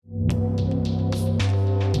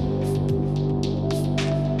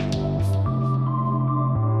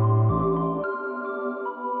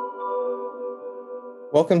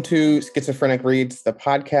Welcome to Schizophrenic Reads, the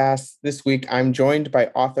podcast. This week, I'm joined by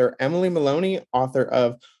author Emily Maloney, author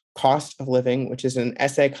of Cost of Living, which is an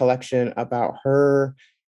essay collection about her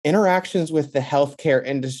interactions with the healthcare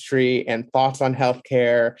industry and thoughts on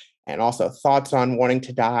healthcare, and also thoughts on wanting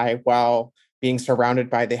to die while being surrounded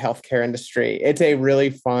by the healthcare industry. It's a really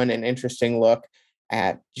fun and interesting look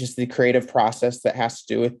at just the creative process that has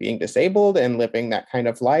to do with being disabled and living that kind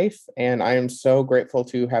of life. And I am so grateful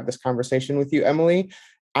to have this conversation with you, Emily.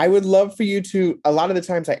 I would love for you to, a lot of the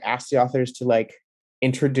times I ask the authors to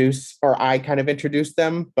introduce, or I kind of introduce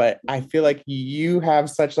them, but I feel like you have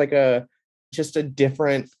such just a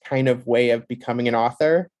different kind of way of becoming an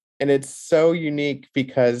author. And it's so unique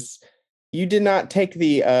because you did not take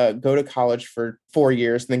the go to college for 4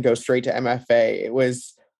 years and then go straight to MFA. It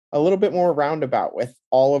was a little bit more roundabout with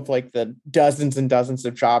all of the dozens and dozens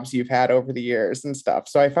of jobs you've had over the years and stuff.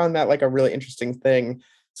 So I found that a really interesting thing.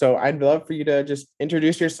 So I'd love for you to just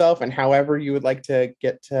introduce yourself and however you would like to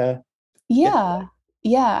get to. Yeah.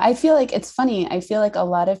 Yeah. I feel like it's funny. I feel like a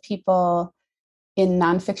lot of people in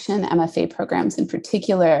nonfiction MFA programs in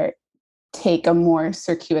particular take a more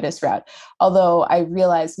circuitous route. Although I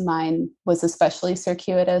realize mine was especially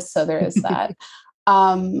circuitous. So there is that.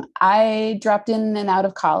 I dropped in and out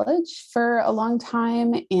of college for a long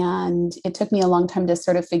time, and it took me a long time to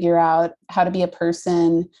sort of figure out how to be a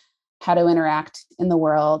person, how to interact in the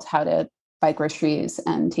world, how to buy groceries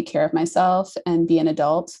and take care of myself and be an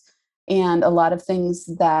adult. And a lot of things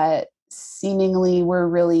that seemingly were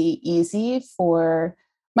really easy for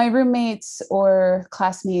my roommates or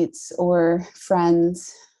classmates or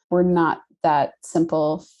friends were not that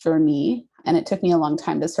simple for me. And it took me a long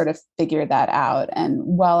time to sort of figure that out. And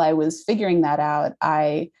while I was figuring that out,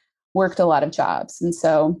 I worked a lot of jobs. And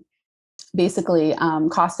so basically,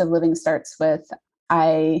 cost of living starts with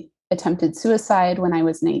I attempted suicide when I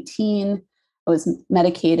was 19. I was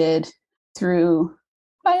medicated through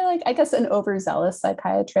by I guess an overzealous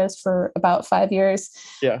psychiatrist for about 5 years.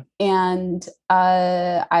 Yeah. And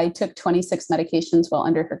I took 26 medications while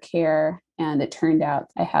under her care. And it turned out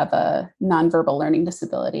I have a nonverbal learning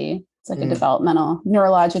disability. It's like a developmental,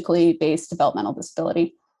 neurologically based developmental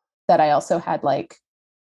disability that I also had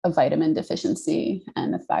a vitamin deficiency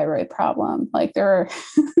and a thyroid problem. There are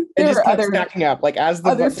It there just are kept other stacking up. As the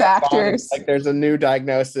other book goes on, factors. there's a new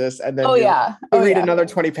diagnosis, and then Oh yeah. you Oh read yeah. another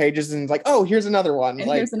 20 pages, and it's oh, here's another one. And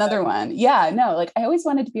here's another one. Yeah, no, I always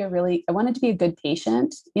wanted to be I wanted to be a good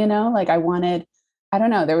patient, I don't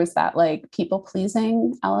know, there was that people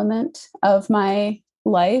pleasing element of my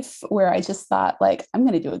life where I just thought I'm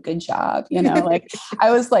going to do a good job, I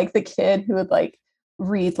was the kid who would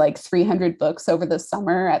read 300 books over the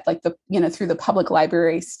summer at through the public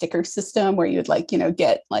library sticker system where you'd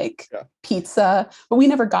get Yeah. pizza, but we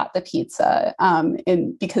never got the pizza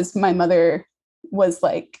and because my mother was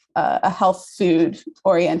a health food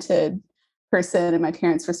oriented person and my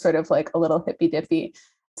parents were sort of a little hippy dippy.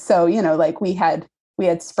 So we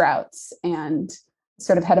had sprouts and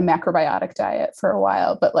sort of had a macrobiotic diet for a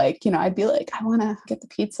while, but I'd be I want to get the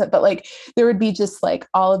pizza, but there would be just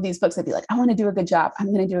all of these books. I'd be I want to do a good job, I'm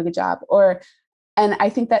going to do a good job. And I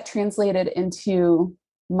think that translated into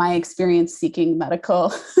my experience seeking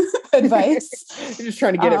medical advice. You're just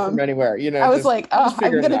trying to get it from anywhere, I was oh,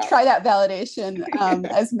 I'm going to out. try that validation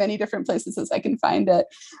as many different places as I can find it.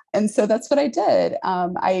 And so that's what I did.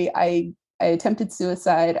 I attempted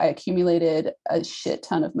suicide. I accumulated a shit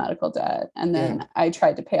ton of medical debt. And then I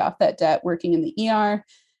tried to pay off that debt working in the ER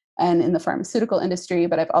and in the pharmaceutical industry.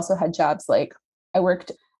 But I've also had jobs I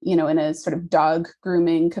worked, in a sort of dog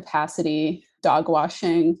grooming capacity, dog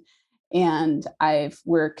washing. And I've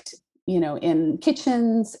worked, in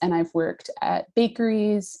kitchens and I've worked at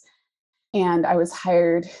bakeries. And I was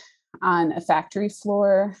hired on a factory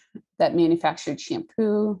floor that manufactured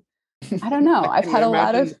shampoo. I don't know. I've had a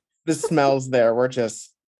lot of the smells there were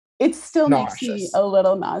just it still makes me nauseous. a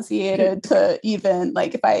little nauseated to even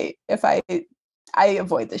if I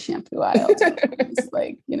avoid the shampoo aisle.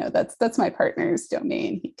 That's my partner's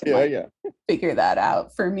domain. He can figure that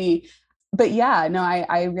out for me. But yeah, no,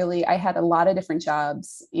 I had a lot of different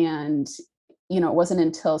jobs, and it wasn't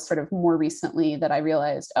until sort of more recently that I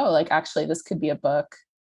realized, oh, actually this could be a book,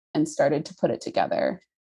 and started to put it together.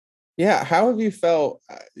 Yeah. How have you felt?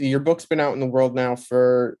 Your book's been out in the world now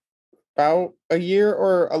for about a year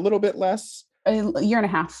or a little bit less. A year and a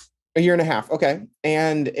half. A year and a half. Okay.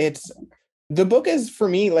 And the book is, for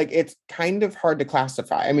me, it's kind of hard to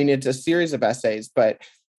classify. I mean, it's a series of essays, but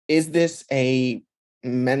is this a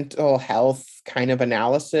mental health kind of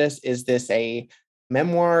analysis? Is this a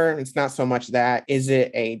memoir? It's not so much that. Is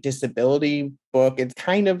it a disability book? It's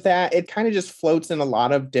kind of that. It kind of just floats in a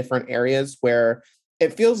lot of different areas where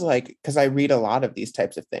it feels like, because I read a lot of these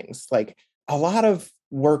types of things, like a lot of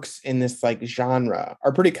works in this like genre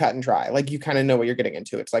are pretty cut and dry. Like you kind of know what you're getting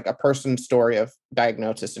into. It's like a person's story of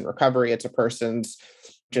diagnosis and recovery. It's a person's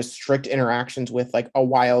just strict interactions with like a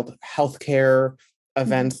wild healthcare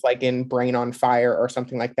events like in Brain on Fire or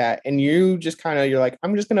something like that. And you just kind of, you're like,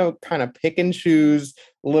 I'm just going to kind of pick and choose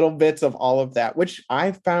little bits of all of that, which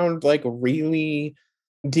I found like really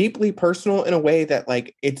deeply personal in a way that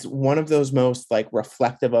like it's one of those most like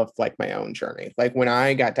reflective of like my own journey. Like when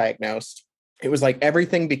I got diagnosed, it was like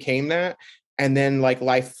everything became that, and then like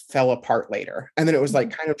life fell apart later, and then it was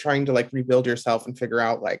like kind of trying to like rebuild yourself and figure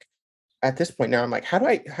out like at this point now I'm like, how do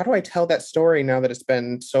I tell that story now that it's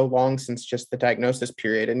been so long since just the diagnosis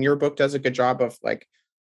period? And your book does a good job of like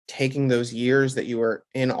taking those years that you were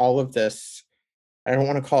in all of this, I don't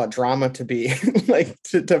want to call it drama to be like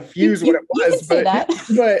to fuse what it You was, can say that.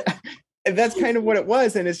 but that's kind of what it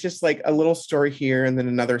was. And it's just like a little story here and then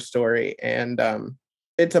another story. And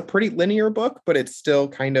it's a pretty linear book, but it's still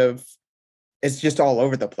kind of, it's just all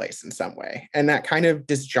over the place in some way. And that kind of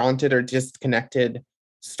disjointed or disconnected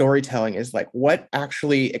storytelling is like what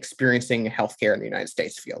actually experiencing healthcare in the United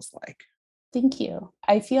States feels like. Thank you.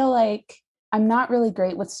 I feel like I'm not really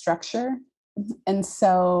great with structure. And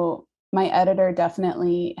so my editor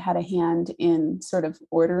definitely had a hand in sort of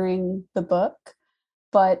ordering the book.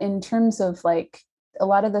 But in terms of like a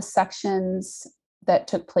lot of the sections that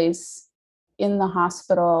took place in the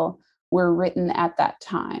hospital were written at that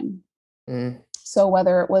time. So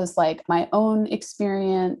whether it was like my own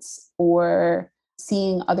experience or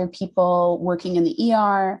seeing other people working in the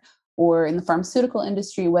ER or in the pharmaceutical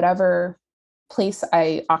industry, whatever place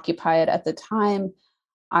I occupied at the time,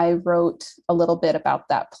 I wrote a little bit about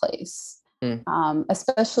that place.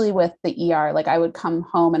 Especially with the ER, like I would come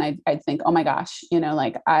home and I'd think, oh my gosh,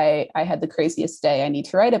 like I had the craziest day. I need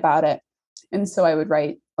to write about it. And so I would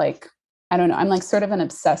write like, I don't know, I'm like sort of an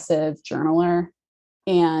obsessive journaler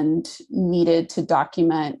and needed to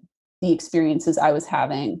document the experiences I was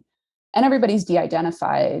having. And everybody's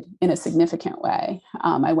de-identified in a significant way.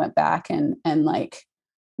 I went back and like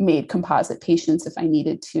made composite patients if I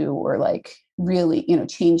needed to, or like really,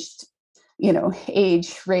 changed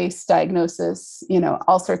age, race, diagnosis,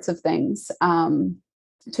 all sorts of things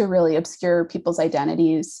to really obscure people's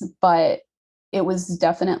identities. But it was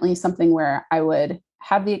definitely something where I would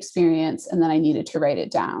have the experience and then I needed to write it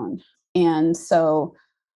down. And so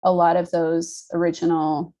a lot of those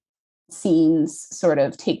original scenes sort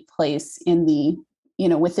of take place in the,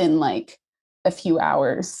 within like a few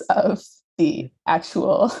hours of the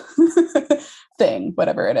actual thing,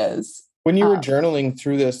 whatever it is. When you were journaling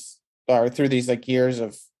through this, or through these like years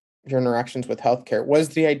of your interactions with healthcare, was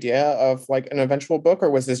the idea of like an eventual book, or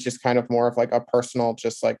was this just kind of more of like a personal,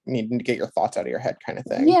 just like needing to get your thoughts out of your head kind of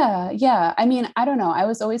thing? Yeah. I mean, I don't know. I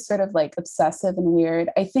was always sort of like obsessive and weird.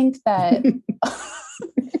 I think that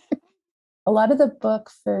a lot of the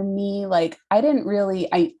book for me, like I didn't really,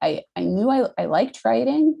 I knew I liked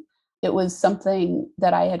writing. It was something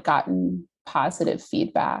that I had gotten positive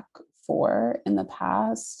feedback for in the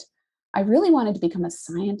past. I really wanted to become a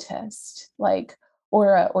scientist, like,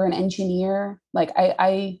 or an engineer. Like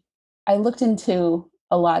I looked into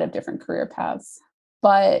a lot of different career paths,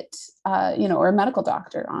 but or a medical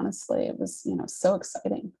doctor. Honestly, it was so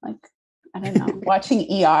exciting. Like I don't know, watching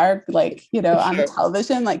ER, like on the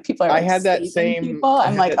television, like people are. I Like, had that same people.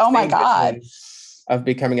 I'm like, oh my god. Of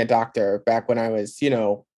becoming a doctor back when I was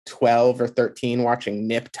 12 or 13, watching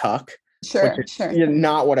Nip Tuck. Sure.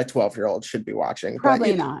 Not what a 12-year-old should be watching.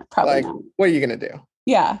 Probably but, not. Probably not. What are you going to do?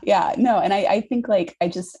 Yeah. No. And I think like, I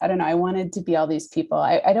don't know. I wanted to be all these people.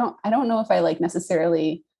 I don't know if I like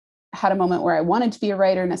necessarily had a moment where I wanted to be a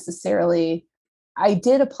writer necessarily. I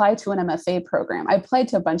did apply to an MFA program. I applied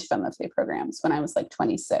to a bunch of MFA programs when I was like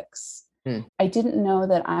 26. I didn't know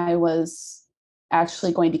that I was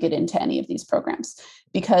actually going to get into any of these programs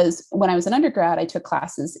because when I was an undergrad, I took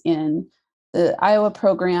classes in the Iowa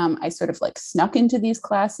program. I sort of like snuck into these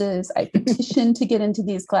classes. I petitioned to get into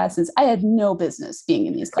these classes. I had no business being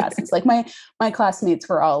in these classes. Like my classmates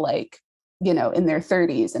were all like, in their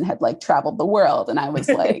 30s and had like traveled the world. And I was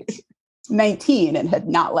like 19 and had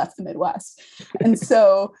not left the Midwest. And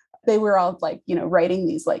so they were all like, writing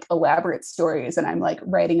these like elaborate stories. And I'm like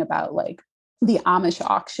writing about like the Amish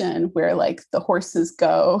auction where like the horses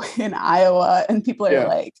go in Iowa and people are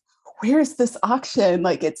like, where's this auction?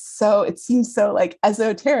 Like, it seems so like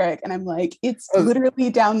esoteric. And I'm like, it's literally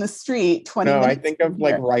down the street, 20 minutes. I think of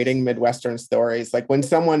like writing Midwestern stories. Like when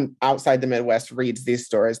someone outside the Midwest reads these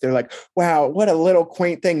stories, they're like, wow, what a little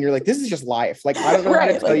quaint thing. You're like, this is just life. Like, I don't know how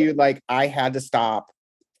to tell you, like, I had to stop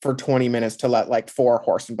for 20 minutes to let like 4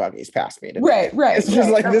 horse and buggies pass me today. Right. It's just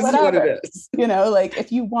like, this whatever. is what it is. Like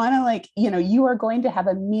if you want to like, you are going to have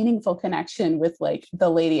a meaningful connection with like the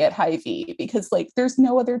lady at Hy-Vee because like there's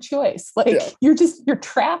no other choice. Like you're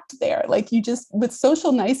trapped there. Like you just, with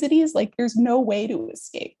social niceties, like there's no way to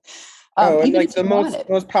escape. And like the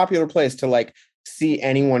most popular place to like see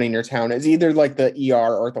anyone in your town is either like the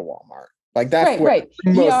ER or the Walmart. Like that's where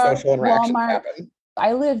most social interactions happen.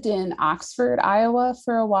 I lived in Oxford, Iowa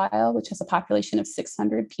for a while, which has a population of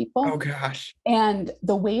 600 people. Oh, gosh. And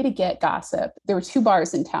the way to get gossip, there were 2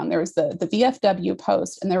 bars in town. There was the VFW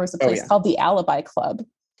Post, and there was a place called the Alibi Club,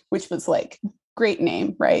 which was like, great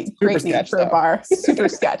name, right? Great name for a bar. Super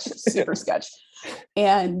sketch, super sketch.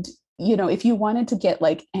 And, if you wanted to get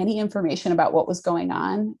like any information about what was going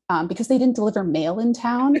on, because they didn't deliver mail in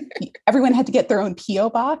town, everyone had to get their own P.O.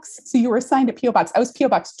 box. So you were assigned a P.O. box. I was P.O.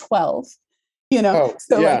 box 12.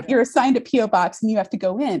 Like you're assigned a P.O. box and you have to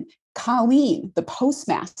go in. Colleen, the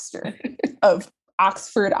postmaster of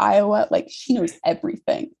Oxford, Iowa, like she knows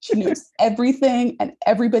everything. She knows everything and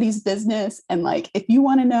everybody's business. And like, if you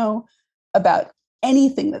want to know about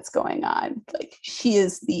anything that's going on, like she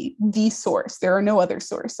is the source. There are no other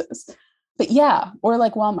sources. But or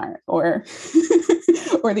like Walmart or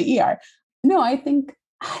or the ER. No, I don't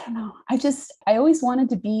know. I always wanted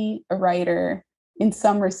to be a writer in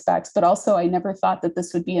some respects, but also I never thought that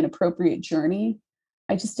this would be an appropriate journey.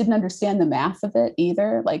 I just didn't understand the math of it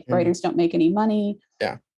either. Like writers don't make any money.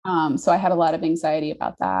 Yeah. So I had a lot of anxiety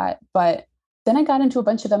about that. But then I got into a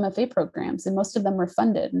bunch of MFA programs and most of them were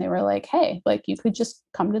funded. And they were like, hey, like you could just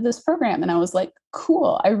come to this program. And I was like,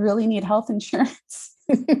 cool, I really need health insurance.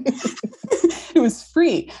 It was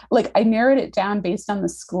free. Like I narrowed it down based on the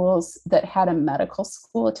schools that had a medical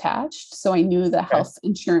school attached. So I knew the health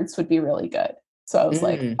insurance would be really good. So I was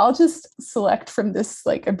like, I'll just select from this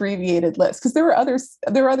like abbreviated list. Cause there were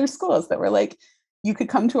other schools that were like, you could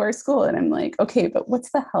come to our school. And I'm like, okay, but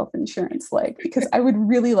what's the health insurance like? Because I would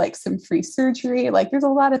really like some free surgery. Like there's a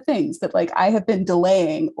lot of things that like I have been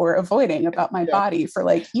delaying or avoiding about my body for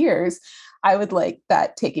like years. I would like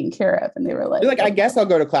that taken care of. And they were like, I guess I'll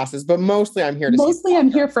go to classes, but mostly I'm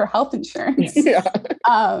here for health insurance.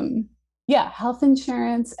 Health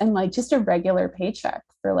insurance and like just a regular paycheck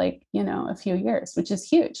for like, a few years, which is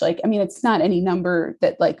huge. Like, I mean, it's not any number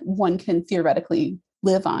that like one can theoretically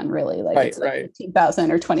live on really. Like it's like $15,000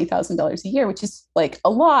 or $20,000 a year, which is like a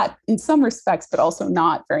lot in some respects, but also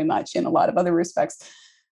not very much in a lot of other respects.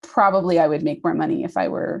 Probably I would make more money if I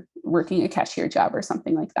were working a cashier job or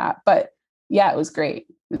something like that. But yeah, it was great.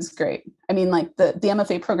 It was great. I mean, like the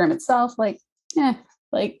MFA program itself,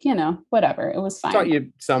 whatever. It was fine. Taught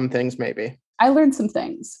you some things, maybe. I learned some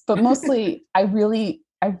things, but mostly I really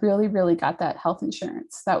got that health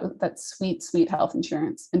insurance. That sweet, sweet health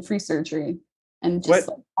insurance and free surgery and just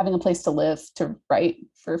like, having a place to live, to write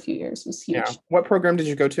for a few years was huge. Yeah. What program did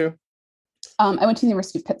you go to? I went to the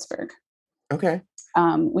University of Pittsburgh. Okay.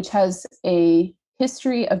 Which has a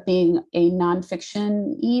history of being a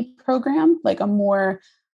nonfiction program, like and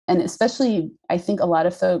especially I think a lot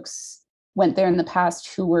of folks went there in the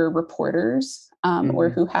past who were reporters or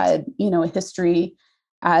who had, a history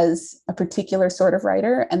as a particular sort of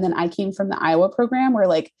writer. And then I came from the Iowa program where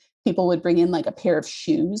like people would bring in like a pair of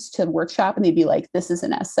shoes to the workshop and they'd be like, this is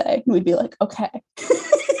an essay. And we'd be like, okay.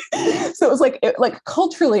 So it was like,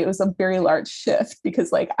 culturally, it was a very large shift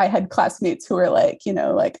because like I had classmates who were like,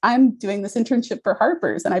 like I'm doing this internship for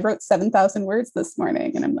Harper's and I wrote 7,000 words this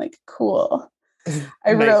morning. And I'm like, cool.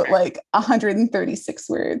 I wrote like 136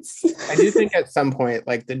 words. I do think at some point,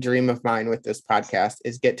 like the dream of mine with this podcast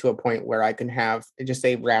is get to a point where I can have just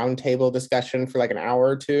a roundtable discussion for like an hour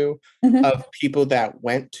or two of people that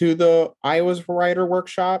went to the Iowa's Writer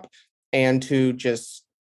Workshop and to just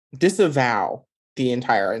disavow the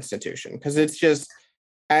entire institution. Because it's just,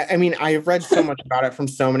 I mean, I've read so much about it from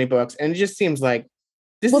so many books and it just seems like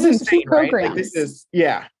this is insane, right? Like this is,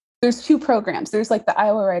 There's 2 programs. There's like the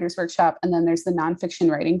Iowa Writers Workshop, and then there's the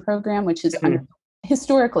nonfiction writing program, which is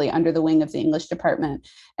historically under the wing of the English department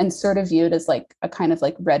and sort of viewed as like a kind of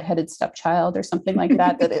like redheaded stepchild or something like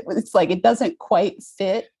that, that it's like, it doesn't quite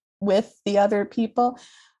fit with the other people.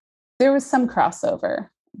 There was some crossover,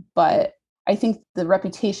 but I think the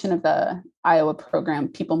reputation of the Iowa program,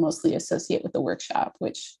 people mostly associate with the workshop,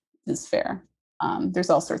 which is fair.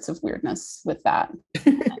 There's all sorts of weirdness with that.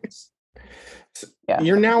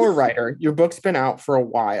 You're now a writer. Your book's been out for a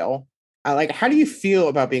while. How do you feel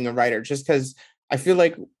about being a writer? Just because I feel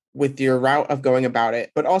like with your route of going about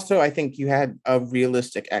it, but also I think you had a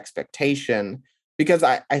realistic expectation because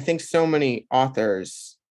I think so many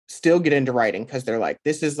authors still get into writing because they're like,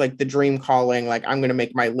 this is like the dream calling. Like I'm going to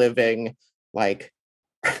make my living. Like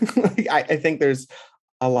Like, I think there's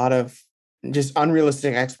a lot of just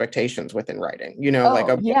unrealistic expectations within writing. Like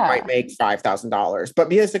Oh, a book might yeah. make $5,000, but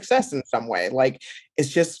be a success in some way. Like it's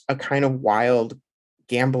just a kind of wild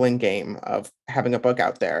gambling game of having a book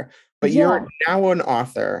out there. But you're Yeah. now an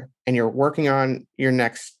author and you're working on your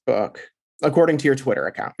next book, according to your Twitter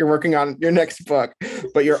account. You're working on your next book,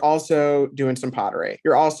 but you're also doing some pottery.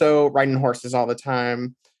 You're also riding horses all the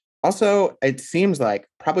time. Also, it seems like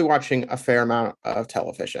probably watching a fair amount of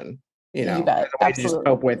television, You as bet. a way to just cope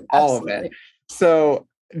Absolutely. with all of it. Absolutely. So,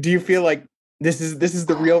 do you feel like this is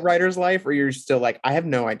the real writer's life, or you're still like, I have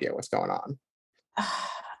no idea what's going on?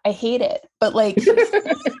 I hate it, but like,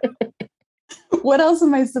 what else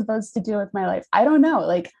am I supposed to do with my life? I don't know.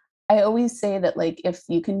 Like, I always say that, like, if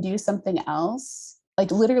you can do something else,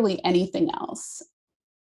 like literally anything else,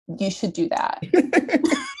 you should do that.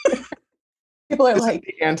 People are This is like,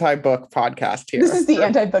 the anti-book podcast this here. is the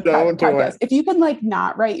anti-book Don't do podcast. it. If you can like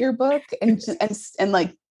not write your book and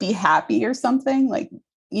like be happy or something, like, or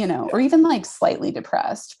Yeah. even like slightly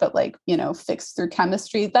depressed, but like, fix through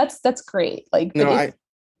chemistry, that's great. Like, but No, if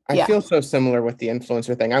I yeah, feel so similar with the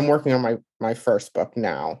influencer thing. I'm working on my first book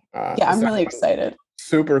now. yeah, The I'm really second one excited.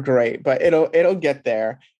 super great, but it'll get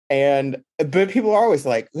there. And but people are always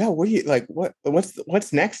like, yeah, what do you like?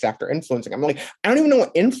 What's next after influencing? I'm like, I don't even know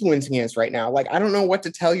what influencing is right now. Like, I don't know what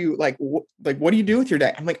to tell you. Like, like what do you do with your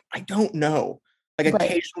day? I'm like, I don't know. Like, Right.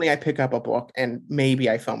 occasionally I pick up a book and maybe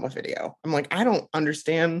I film a video. I'm like, I don't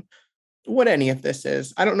understand what any of this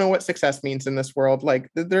is. I don't know what success means in this world. Like,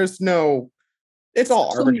 there's no. It's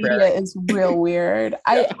all Social media arbitrary. is real weird.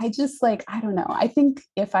 I Yeah. I just like, I don't know. I think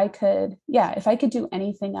if I could, yeah, if I could do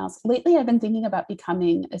anything else. Lately I've been thinking about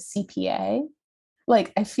becoming a CPA.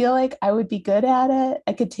 Like, I feel like I would be good at it.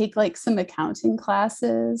 I could take like some accounting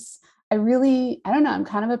classes. I don't know, I'm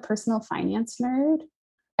kind of a personal finance nerd.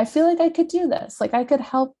 I feel like I could do this. Like, I could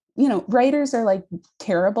help, writers are like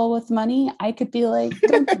terrible with money. I could be like,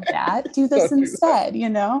 don't do that. Do this Don't do that.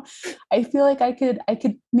 instead. I feel like I could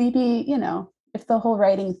maybe, if the whole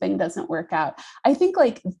writing thing doesn't work out. I think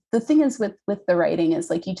like the thing is with the writing is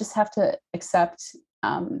like you just have to accept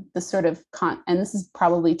the sort of and this is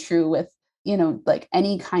probably true with like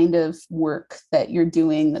any kind of work that you're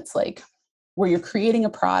doing that's like where you're creating a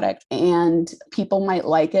product and people might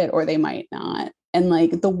like it or they might not. And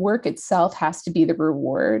like the work itself has to be the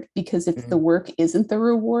reward, because if the Mhm. work isn't the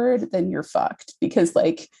reward, then you're fucked. Because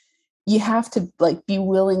like you have to like be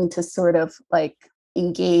willing to sort of like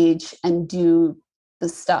engage and do the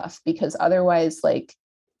stuff, because otherwise, like,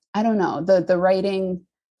 I don't know, the writing,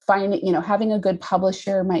 finding, having a good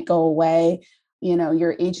publisher might go away.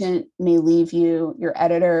 Your agent may leave you, your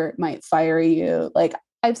editor might fire you. Like,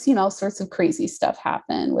 I've seen all sorts of crazy stuff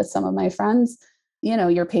happen with some of my friends.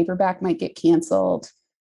 Your paperback might get canceled.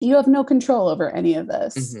 You have no control over any of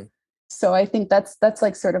this. Mhm. So I think that's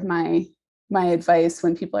like sort of my advice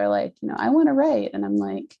when people are like, I want to write, and I'm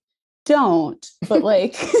like, don't, but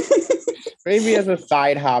like Maybe as a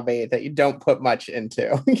side hobby that you don't put much into,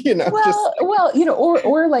 just well,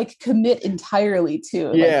 or like commit entirely to,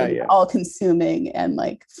 like, yeah, in an yeah. all-consuming and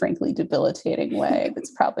like frankly debilitating way that's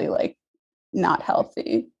probably like not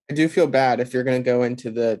healthy. I do feel bad if you're going to go into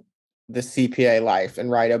the CPA life and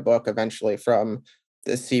write a book eventually from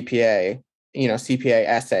the CPA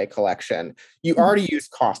essay collection. You already use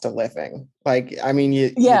cost of living. Like, I mean,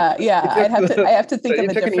 Yeah, you yeah. took I have to think of you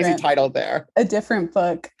took an easy title there. a different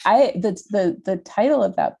book. The title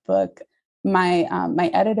of that book, my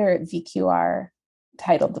editor at VQR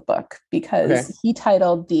titled the book Okay. because he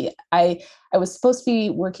titled I was supposed to be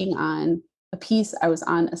working on a piece. I was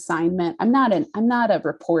on assignment. I'm not a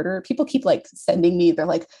reporter. People keep like sending me, they're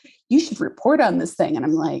like, you should report on this thing. And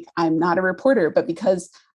I'm like, I'm not a reporter, but because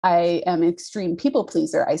I am an extreme people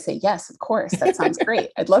pleaser, I say, yes, of course, that sounds great.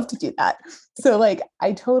 I'd love to do that. So like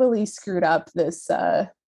I totally screwed up this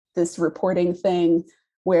reporting thing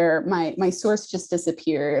where my source just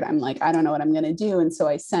disappeared. I'm like, I don't know what I'm going to do. And so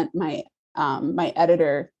I sent my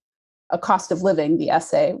editor a cost of living, the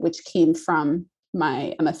essay, which came from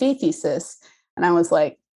my MFA thesis. And I was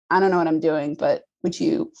like, I don't know what I'm doing, but would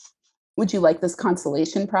you like this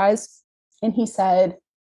consolation prize? And he said,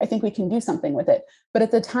 I think we can do something with it. But at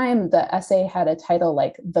the time, the essay had a title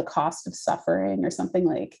like The Cost of Suffering or something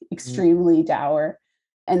like Mm. extremely dour.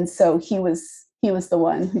 And so he was the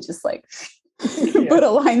one who just like Yeah. put a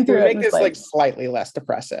line Can we through it and make was this like like, slightly less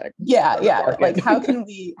depressing yeah, for the yeah. Like, market?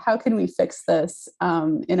 how can we fix this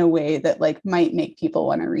in a way that like might make people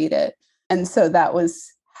want to read it? And so that was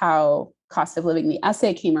how Cost of Living, the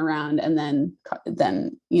essay, came around. And then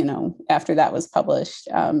after that was published,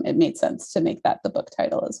 it made sense to make that the book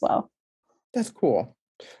title as well. That's cool.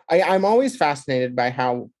 I'm always fascinated by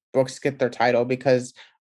how books get their title because,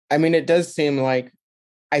 I mean, it does seem like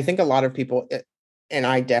I think a lot of people, and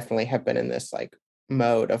I definitely have been in this like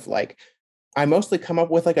mode of like, I mostly come up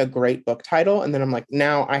with like a great book title, and then I'm like,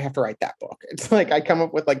 now I have to write that book. It's like I come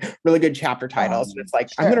up with like really good chapter titles, and it's like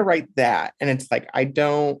I'm gonna Sure. write that, and it's like I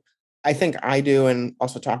don't. I think I do, and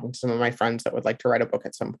also talking to some of my friends that would like to write a book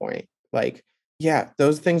at some point. Like, yeah,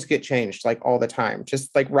 those things get changed like all the time.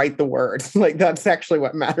 Just like write the word. Like that's actually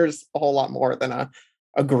what matters a whole lot more than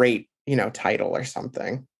a great title or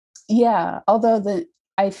something. Yeah, although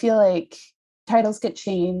I feel like titles get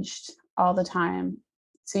changed all the time,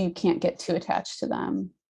 so you can't get too attached to them.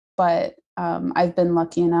 But I've been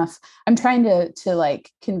lucky enough. I'm trying to like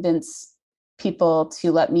convince people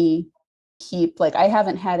to let me keep, like, I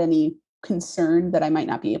haven't had any concern that I might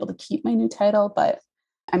not be able to keep my new title, but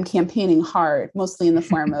I'm campaigning hard, mostly in the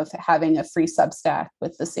form of having a free Substack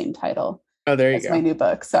with the same title Oh, there you as my go. new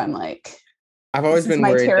book. So I'm like, I've this always is been my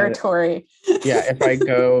worried that territory. yeah, if I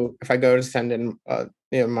go to send in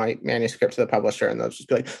my manuscript to the publisher and they'll just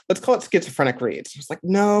be like, let's call it Schizophrenic Reads. It's like,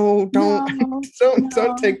 no, don't No, don't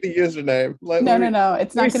no, take the username. Let, no, let no, me no.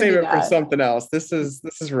 It's let me not going to save be it for that. something else. This is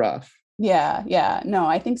rough. Yeah, yeah. No,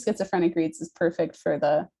 I think Schizophrenic Reads is perfect for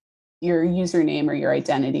the your username or your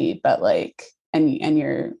identity, but like and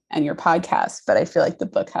your podcast. But I feel like the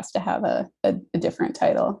book has to have a different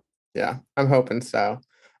title. Yeah, I'm hoping so.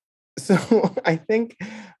 So I think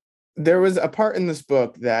there was a part in this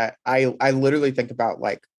book that I literally think about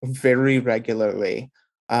like very regularly.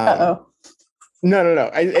 Um, Uh-oh. No, no, no.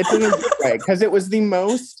 It's in a good way because it was the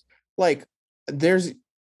most like there's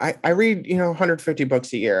I read 150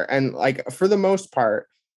 books a year, and like for the most part,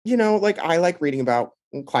 like I like reading about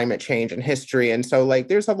climate change and history, and so like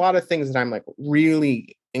there's a lot of things that I'm like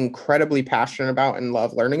really incredibly passionate about and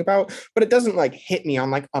love learning about, but it doesn't like hit me on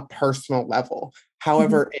like a personal level. Mhm.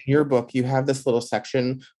 However, in your book, you have this little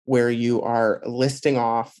section where you are listing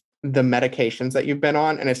off the medications that you've been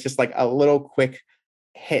on, and it's just like a little quick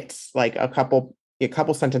hits like a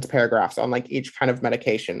couple sentence paragraphs on like each kind of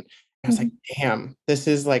medication. And I was like, Mhm. damn, this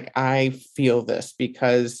is like I feel this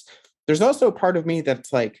because there's also a part of me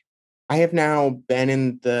that's like I have now been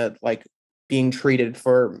in the like being treated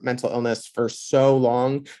for mental illness for so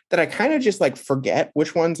long that I kind of just like forget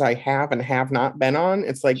which ones I have and have not been on.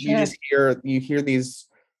 It's like Sure. you hear these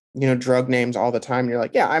drug names all the time. And you're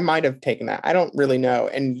like, yeah, I might have taken that. I don't really know.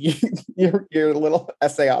 And your little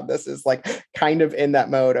essay on this is like kind of in that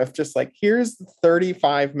mode of just like, here's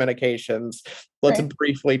 35 medications. Let's Right.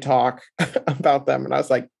 briefly talk about them. And I was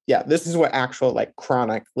like, yeah, this is what actual like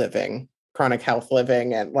chronic health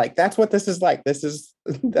living. And like, that's what this is like. That's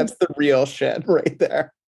the real shit right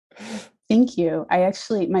there. Thank you. I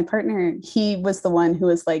actually, my partner, he was the one who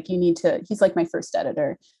was like, he's like my first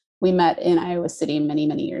editor. We met in Iowa City many,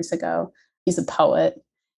 many years ago. He's a poet.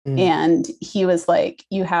 Mm, And he was like,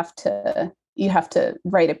 you have to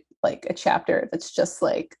write a chapter that's just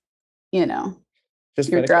like, you know, just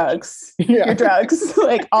your medication. drugs, your Yeah. drugs,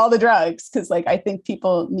 like all the drugs. Cause like, I think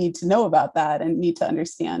people need to know about that and need to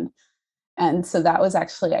understand. And so that was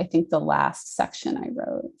actually, I think, the last section I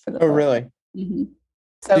wrote for the Oh, book. really? Mhm.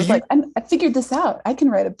 So I Did was you like, I figured this out. I can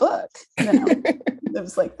write a book. It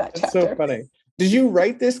was like that That's so chapter. funny. Did you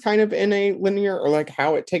write this kind of in a linear or like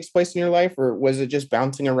how it takes place in your life, or was it just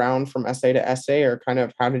bouncing around from essay to essay, or kind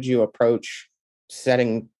of how did you approach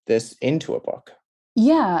setting this into a book?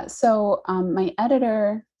 Yeah. So my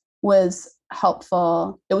editor was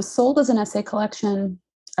helpful. It was sold as an essay collection.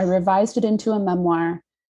 I revised it into a memoir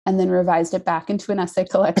and then revised it back into an essay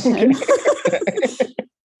collection. Okay.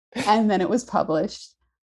 And then it was published.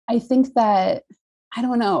 I think that, I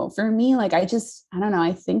don't know, for me, like, I don't know,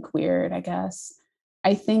 I think weird, I guess.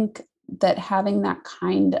 I think that having that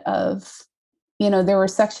kind of, there were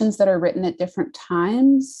sections that are written at different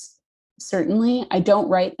times. Certainly, I don't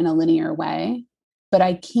write in a linear way, but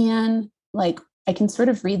I can sort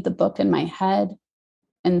of read the book in my head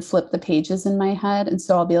and flip the pages in my head. And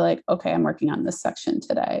so I'll be like, okay, I'm working on this section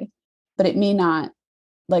today. But it may not,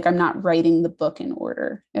 like, I'm not writing the book in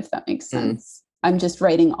order, if that makes Mm, sense. I'm just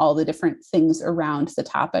writing all the different things around the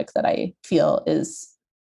topic that I feel is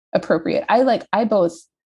appropriate. I both,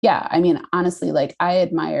 yeah, I mean, honestly, like, I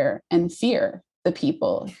admire and fear the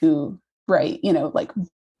people who write, like,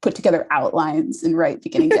 put together outlines and write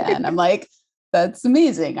beginning to end. I'm like, that's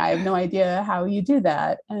amazing. I have no idea how you do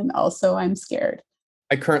that. And also, I'm scared.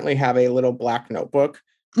 I currently have a little black notebook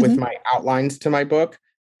with Mhm. my outlines to my book.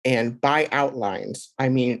 And by outlines, I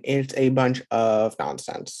mean it's a bunch of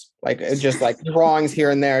nonsense. Like it's just like drawings here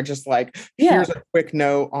and there, just like Yeah. here's a quick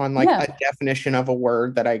note on like Yeah. a definition of a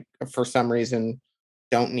word that I for some reason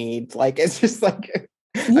don't need. Like it's just like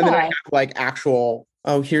And then I Yeah. have like actual,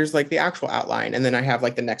 oh, here's like the actual outline. And then I have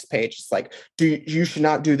like the next page. It's like, you should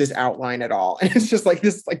not do this outline at all. And it's just like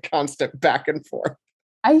this like constant back and forth.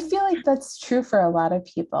 I feel like that's true for a lot of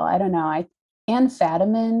people. I don't know. Anne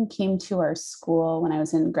Fadiman came to our school when I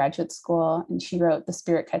was in graduate school, and she wrote "The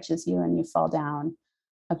Spirit Catches You and You Fall Down"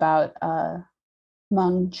 about a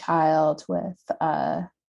Hmong child with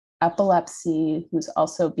epilepsy who's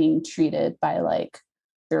also being treated by like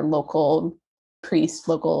their local priest,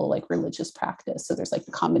 local like religious practice. So there's like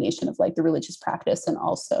the combination of like the religious practice and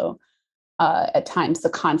also at times the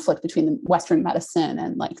conflict between the Western medicine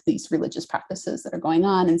and like these religious practices that are going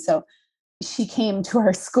on. And so she came to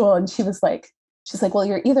our school and she's like, well,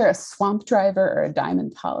 you're either a swamp driver or a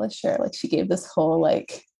diamond polisher. Like she gave this whole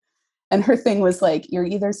like, and her thing was like, you're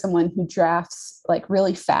either someone who drafts like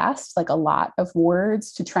really fast, like a lot of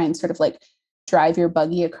words to try and sort of like drive your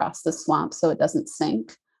buggy across the swamp so it doesn't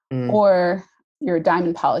sink, Mm. or you're a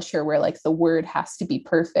diamond polisher where like the word has to be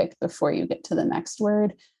perfect before you get to the next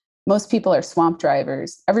word. Most people are swamp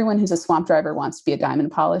drivers. Everyone who's a swamp driver wants to be a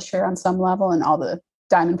diamond polisher on some level, and all the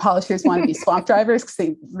diamond polishers want to be swamp drivers because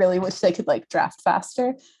they really wish they could like draft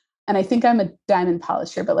faster. And I think I'm a diamond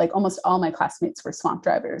polisher, but like almost all my classmates were swamp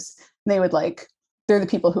drivers. And they would like, they're the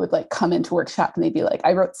people who would like come into workshop and they'd be like,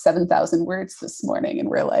 I wrote 7,000 words this morning. And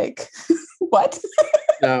we're like, what?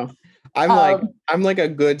 No, I'm like a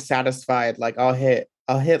good satisfied, like I'll hit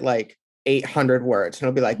like 800 words and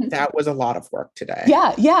I'll be like, that was a lot of work today.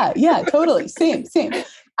 Yeah, totally. Same.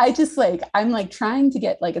 I just like, I'm like trying to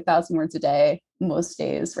get like 1,000 words a day most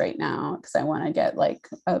days right now because I want to get like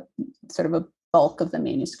a sort of a bulk of the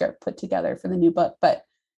manuscript put together for the new book. But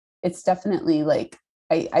it's definitely like,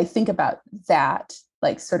 I think about that,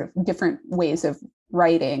 like sort of different ways of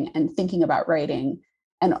writing and thinking about writing,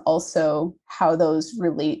 and also how those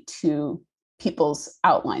relate to people's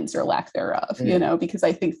outlines or lack thereof, you know, because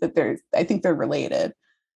I think they're related.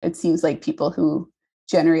 It seems like people who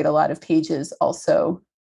generate a lot of pages also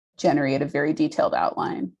generate a very detailed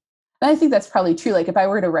outline. And I think that's probably true. Like if I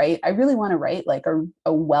were to write, I really want to write like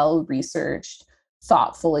a well-researched,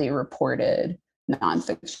 thoughtfully reported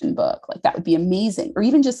nonfiction book. Like that would be amazing. Or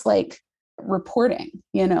even just like reporting,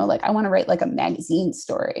 you know, like I want to write like a magazine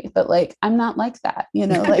story, but like I'm not like that, you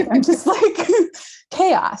know, like I'm just like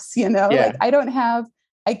chaos, you know, Yeah. like I don't have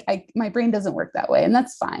my brain doesn't work that way. And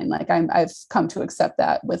that's fine. Like I've come to accept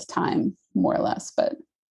that with time, more or less. But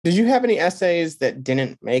Did you have any essays that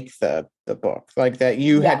didn't make the book, like that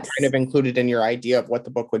you had kind yes. of included in your idea of what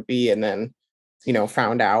the book would be, and then, you know,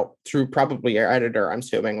 found out through probably your editor, I'm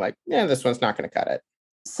assuming, like, yeah, this one's not going to cut it.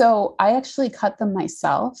 So I actually cut them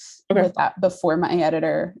myself Okay. with that before my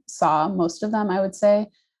editor saw most of them, I would say.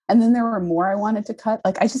 And then there were more I wanted to cut.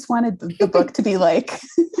 Like I just wanted the book to be like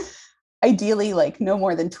ideally like no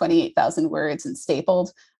more than 28,000 words and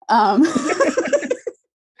stapled. Um,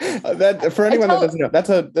 That for I anyone that tell doesn't know,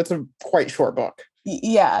 that's a quite short book.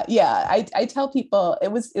 yeah. I tell people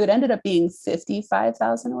it ended up being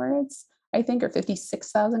 55,000 words, I think, or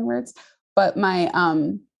 56,000 words. But my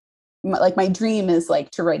dream is like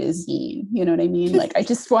to write a zine. You know what I mean? Like I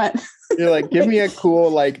just want You're like, give like, me a cool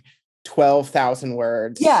like 12,000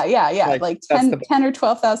 words. yeah. Like Like that's 10, the 10 or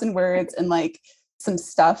 12,000 words and like some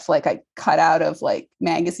stuff like I cut out of like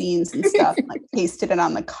magazines and stuff, like pasted it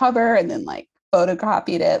on the cover and then like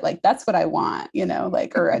photocopied it. Like that's what I want, you know,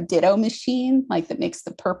 like, or a ditto machine, like that makes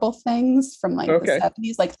the purple things from like the okay.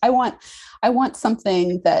 70s. Like I want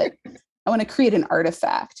something that I want to create an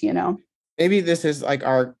artifact, you know? Maybe this is like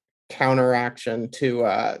our counteraction to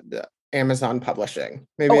the Amazon publishing.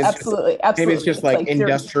 Oh, absolutely. Maybe it's Absolutely. just It's like like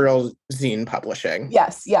industrial zine publishing.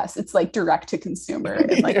 yes. It's like direct to consumer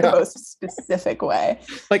in like the Yeah. most specific way.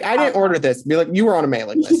 Like I didn't Um, order this. Be like, you were on a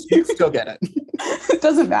mailing list. You still get it. it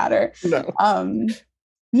doesn't matter. No.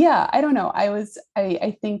 Yeah, I don't know.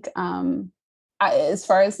 I think, as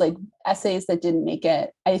far as like essays that didn't make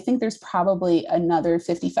it, I think there's probably another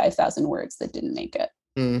 55,000 words that didn't make it.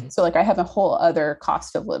 Mm. So like I have a whole other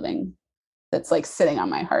cost of living that's like sitting on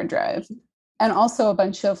my hard drive. And also a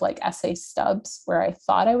bunch of like essay stubs where I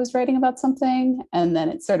thought I was writing about something and then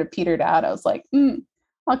it sort of petered out. I was like,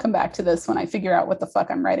 I'll come back to this when I figure out what the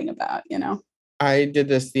fuck I'm writing about, you know? I did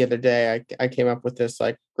this the other day. I came up with this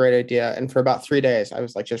like great idea. And for about 3 days, I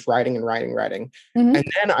was like just writing and writing. Mm-hmm. And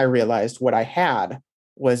then I realized what I had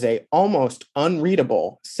was a almost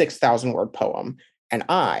unreadable 6,000 word poem. And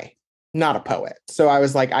not a poet. So I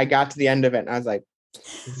was like, I got to the end of it and I was like,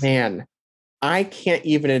 man, I can't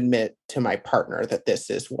even admit to my partner that this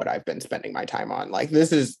is what I've been spending my time on. Like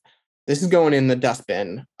this is going in the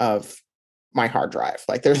dustbin of my hard drive.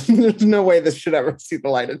 Like there's no way this should ever see the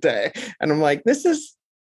light of day. And I'm like,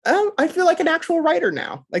 I feel like an actual writer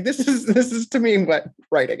now. Like this is to me what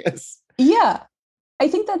writing is. Yeah, I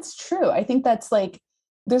think that's true. I think that's like,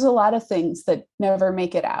 there's a lot of things that never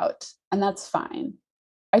make it out, and that's fine.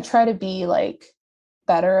 I try to be like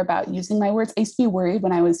better about using my words. I used to be worried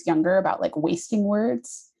when I was younger about like wasting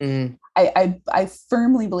words. Mm. I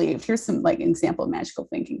firmly believe, here's some like example of magical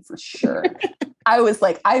thinking for sure. I was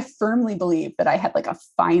like, I firmly believe that I had like a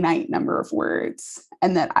finite number of words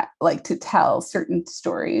and that I like to tell certain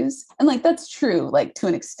stories. And like, that's true, like to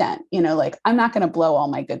an extent, like I'm not going to blow all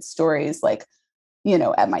my good stories, like,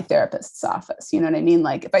 at my therapist's office. You know what I mean?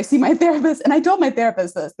 Like if I see my therapist, and I told my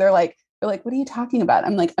therapist this, they're like, what are you talking about?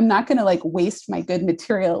 I'm like, I'm not going to like waste my good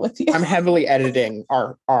material with you. I'm heavily editing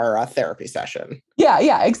our therapy session.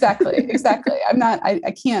 Yeah, exactly.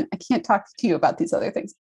 I can't talk to you about these other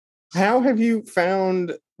things. How have you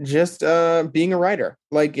found just being a writer?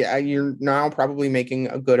 Like you're now probably making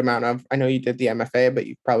a good amount of, I know you did the MFA, but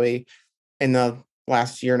you've probably in the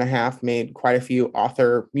last year and a half made quite a few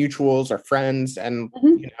author mutuals or friends and,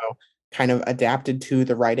 Mhm. kind of adapted to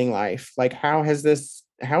the writing life. Like how has this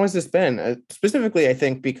been? Specifically, I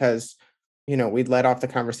think because, we'd let off the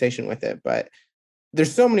conversation with it, but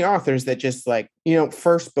there's so many authors that just like,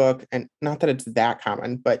 first book, and not that it's that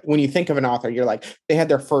common, but when you think of an author, you're like, they had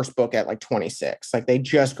their first book at like 26, like they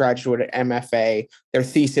just graduated MFA, their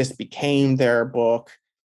thesis became their book,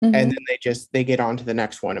 and Mhm. then they get on to the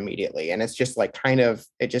next one immediately. And it's just like kind of,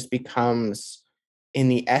 it just becomes in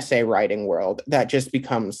the essay writing world, that just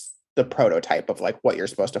becomes the prototype of like what you're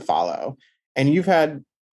supposed to follow. And you've had,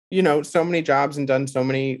 so many jobs and done so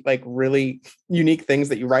many like really unique things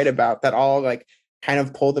that you write about that all like kind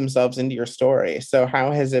of pull themselves into your story. So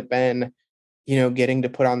how has it been, getting to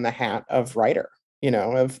put on the hat of writer,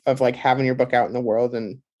 of like having your book out in the world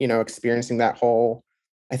and, experiencing that whole,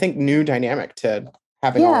 I think, new dynamic to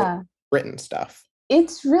having all Yeah, written stuff.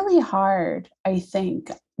 it's really hard, I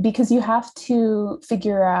think, because you have to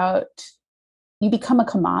figure out, you become a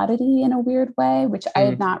commodity in a weird way, which I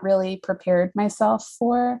had Mm. not really prepared myself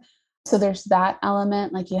for. So there's that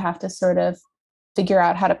element, like you have to sort of figure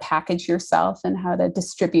out how to package yourself and how to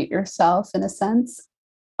distribute yourself in a sense.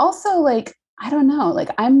 Also, like, I don't know, like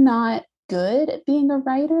I'm not good at being a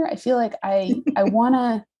writer. I feel like I want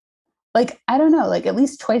to, like, I don't know, like at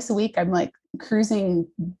least twice a week I'm like cruising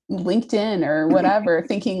LinkedIn or whatever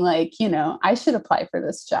thinking like, I should apply for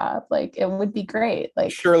this job. Like it would be great.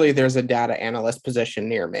 Like, Surely there's a data analyst position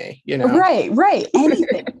near me, right,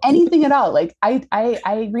 anything at all. Like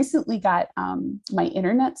I recently got my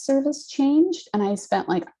internet service changed, and I spent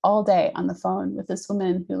like all day on the phone with this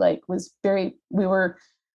woman who like was very, we were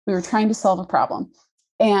trying to solve a problem,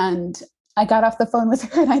 and I got off the phone with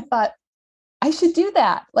her and I thought, I should do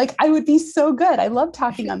that. Like I would be so good. I love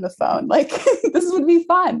talking on the phone. Like this would be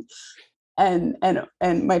fun. And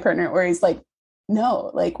my partner Ori's like,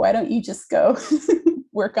 no, like why don't you just go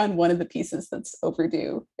work on one of the pieces that's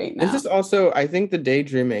overdue right It's now? just also, I think the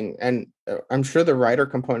daydreaming, and I'm sure the writer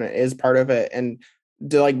component is part of it. And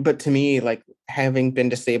but to me, like having been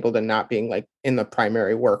disabled and not being like in the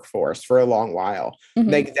primary workforce for a long while, Mm-hmm.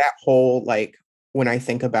 like that whole, like when I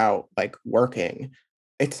think about like working,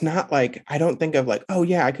 it's not like, I don't think of like, oh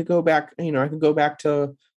yeah, I could go back, I could go back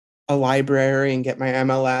to a library and get my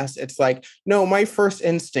MLS. It's like, no, my first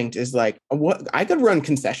instinct is like, what, I could run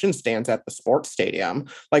concession stands at the sports stadium.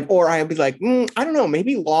 Like, or I'd be like, I don't know,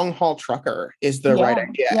 maybe long haul trucker is the right Yeah,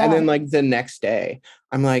 idea. And yeah, then like the next day,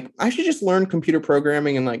 I'm like, I should just learn computer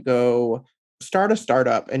programming and like go start a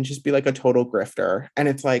startup and just be like a total grifter. And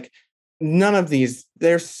it's like, none of these,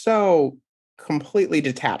 they're so completely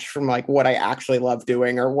detached from like what I actually love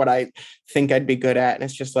doing or what I think I'd be good at. And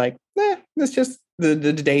it's just like, it's just the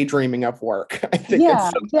daydreaming of work. I think it's yeah,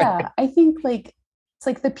 something. yeah. I think like it's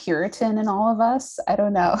like the Puritan in all of us. I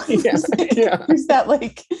don't know. Yeah, yeah. There's that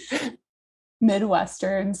like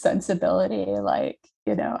Midwestern sensibility. Like,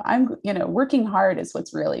 I'm, working hard is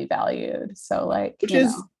what's really valued. So like, Which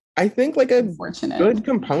is, I think, like I'm a fortunate. good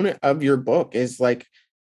component of your book is like,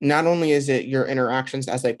 not only is it your interactions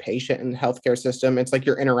as a patient in the healthcare system, it's like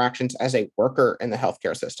your interactions as a worker in the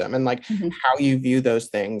healthcare system and like Mhm. how you view those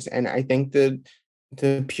things. And I think the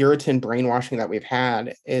Puritan brainwashing that we've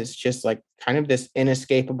had is just like kind of this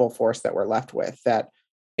inescapable force that we're left with that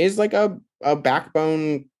is like a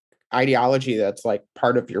backbone ideology that's like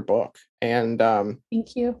part of your book. And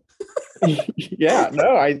Thank you. yeah,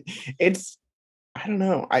 no, it's I don't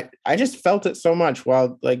know. I just felt it so much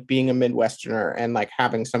while like being a Midwesterner and like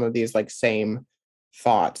having some of these like same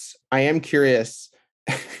thoughts. I am curious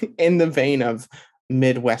in the vein of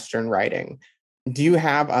Midwestern writing. Do you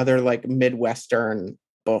have other like Midwestern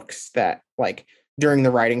books that like during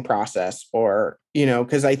the writing process, or,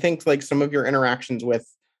 because I think like some of your interactions with,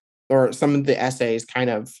 or some of the essays kind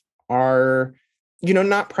of are,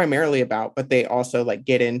 not primarily about, but they also like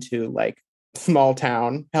get into like small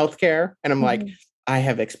town healthcare. And I'm like, Mhm. I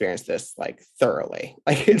have experienced this like thoroughly.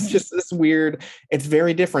 Like it's Mhm. just this weird, it's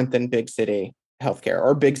very different than big city healthcare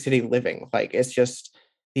or big city living. Like it's just,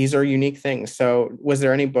 these are unique things. So was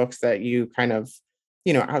there any books that you kind of,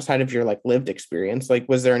 outside of your like lived experience, like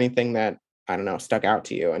was there anything that, I don't know, stuck out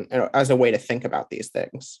to you and as a way to think about these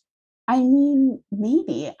things? I mean,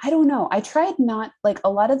 maybe. I don't know. I tried not like a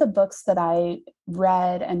lot of the books that I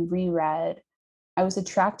read and reread, I was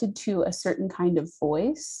attracted to a certain kind of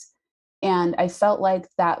voice. And I felt like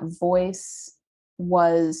that voice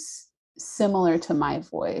was similar to my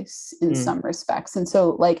voice in Mm, some respects. And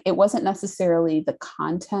so, like, it wasn't necessarily the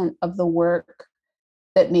content of the work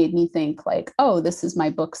that made me think, like, oh, this is my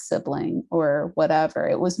book sibling or whatever.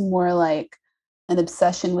 It was more like an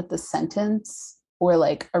obsession with the sentence or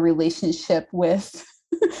like a relationship with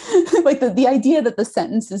like the idea that the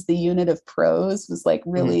sentence is the unit of prose was like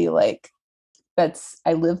mm, really like that's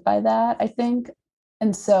I live by that, I think.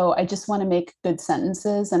 And so I just want to make good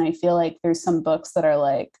sentences. And I feel like there's some books that are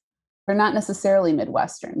like, they're not necessarily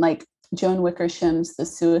Midwestern. Like Joan Wickersham's The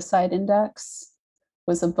Suicide Index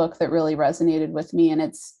was a book that really resonated with me. And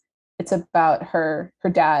it's about her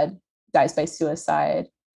dad dies by suicide.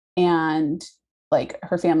 And like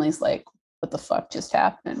her family's like, what the fuck just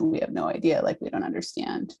happened? We have no idea. Like we don't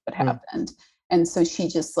understand what mm, happened. And so she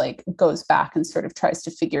just like goes back and sort of tries to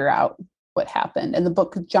figure out what happened. And the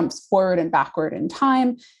book jumps forward and backward in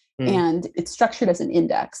time, mm. and it's structured as an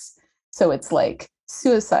index. So it's like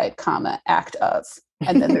suicide, comma, act of,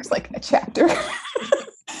 and then there's like a chapter.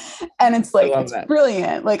 And it's I like, love it's that.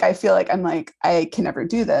 brilliant. Like, I feel like I'm like, I can never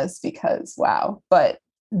do this because wow. But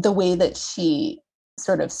the way that she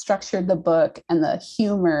sort of structured the book and the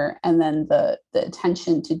humor and then the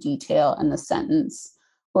attention to detail and the sentence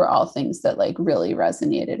were all things that like really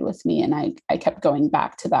resonated with me. And I kept going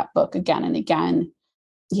back to that book again and again.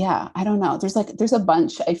 Yeah, I don't know. There's a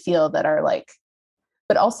bunch I feel that are like,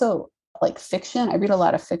 but also like fiction. I read a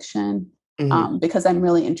lot of fiction Mhm. because I'm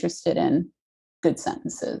really interested in good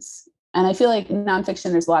sentences. And I feel like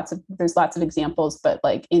nonfiction, there's lots of examples, but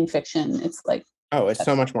like in fiction, it's like Oh, it's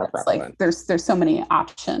so much more that's like prevalent. there's so many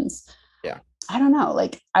options. Yeah. I don't know.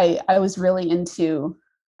 Like I was really into.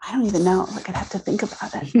 I don't even know. Like I'd have to think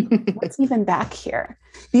about it. What's even back here?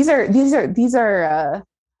 These are.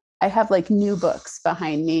 I have like new books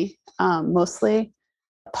behind me, mostly.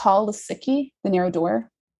 Paul Lisicky, The Narrow Door,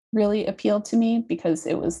 really appealed to me because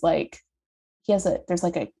it was like there's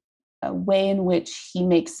like a way in which he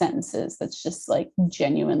makes sentences that's just like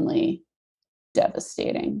genuinely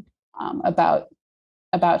devastating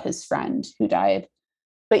about his friend who died.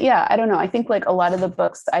 But yeah, I don't know. I think like a lot of the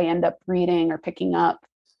books I end up reading or picking up,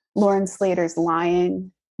 Lauren Slater's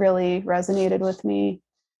Lying really resonated with me.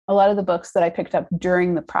 A lot of the books that I picked up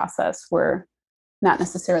during the process were not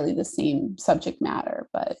necessarily the same subject matter,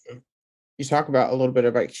 but You talk about a little bit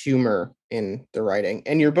about humor in the writing,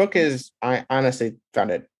 and your book is, I honestly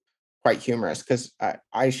found it quite humorous because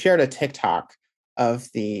I shared a TikTok of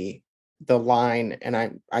the line, and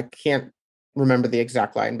I can't remember the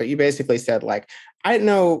exact line, but you basically said like, I didn't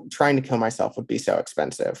know trying to kill myself would be so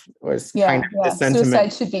expensive, was kind yeah, of the yeah. sentiment.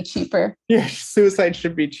 Suicide should be cheaper. Yeah, suicide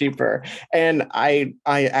should be cheaper. And I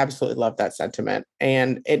absolutely love that sentiment.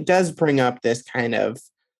 And it does bring up this kind of,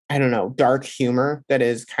 I don't know, dark humor that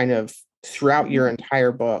is kind of throughout your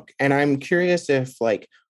entire book. And I'm curious if like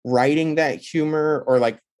writing that humor or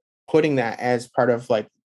like putting that as part of like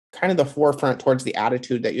kind of the forefront towards the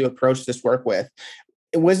attitude that you approach this work with,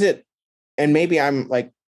 was it, and maybe I'm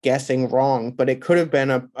like guessing wrong, but it could have been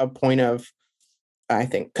a point of, I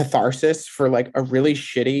think, catharsis for like a really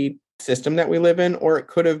shitty system that we live in, or it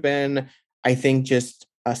could have been, I think, just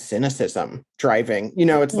a cynicism driving.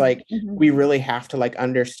 It's like Mm-hmm. we really have to like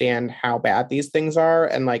understand how bad these things are,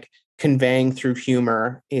 and like conveying through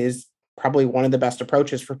humor is probably one of the best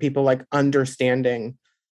approaches for people like understanding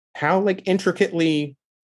how like intricately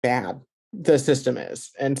bad the system is.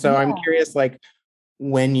 And so I'm Yeah. curious, like,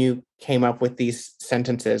 when you came up with these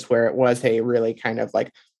sentences where it was a really kind of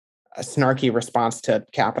like a snarky response to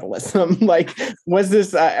capitalism. Like, was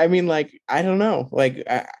this, I mean, like, I don't know, like,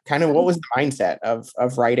 kind of what was the mindset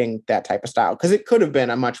of writing that type of style? Because it could have been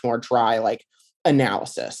a much more dry, like,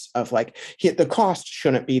 analysis of like, the cost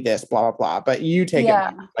shouldn't be this, blah, blah, blah. But you take it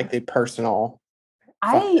Yeah. like the personal,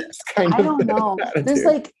 fuck I this kind I of don't know.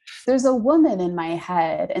 attitude. There's a woman in my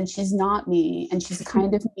head and she's not me and she's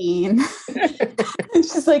kind of mean.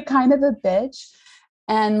 She's like kind of a bitch.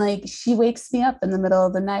 And like she wakes me up in the middle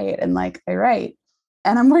of the night and like I write.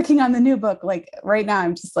 and I'm working on the new book. Like right now,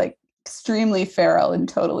 I'm just like extremely feral and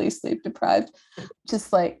totally sleep deprived,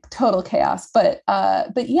 just like total chaos. But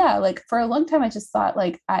yeah, like for a long time, I just thought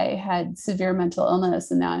like I had severe mental illness,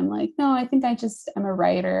 and now I'm like, no, I think I'm a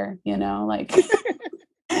writer, like.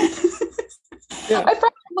 Yeah. I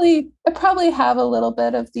probably have a little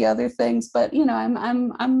bit of the other things, but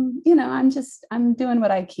I'm doing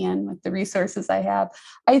what I can with the resources I have.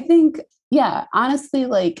 I think, yeah, honestly,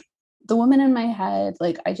 like the woman in my head,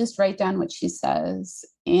 like I just write down what she says,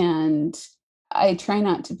 and I try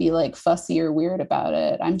not to be like fussy or weird about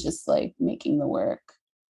it. I'm just like making the work.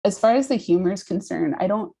 As far as the humor is concerned, I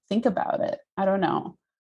don't think about it. I don't know.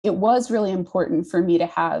 It was really important for me to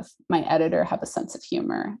have my editor have a sense of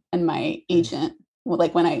humor, and my agent,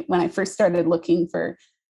 like when I first started looking for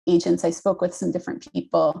agents, I spoke with some different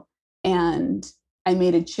people, and I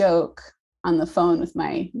made a joke on the phone with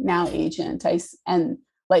my now agent. And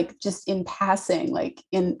like just in passing, I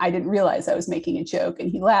didn't realize I was making a joke, and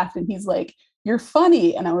he laughed and he's like, "You're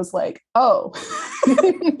funny." And I was like, "Oh."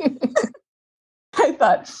 I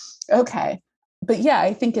thought, okay. But yeah,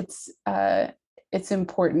 I think it's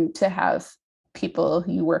important to have people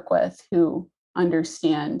who you work with who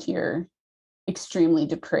understand your extremely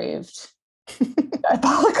depraved,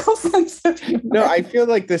 diabolical sense of humor. No, I feel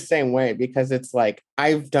like the same way, because it's like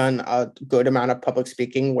I've done a good amount of public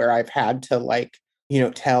speaking where I've had to like,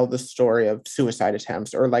 tell the story of suicide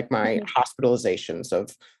attempts or like my hospitalizations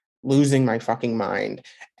of losing my fucking mind.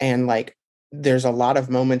 And like, there's a lot of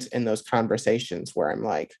moments in those conversations where I'm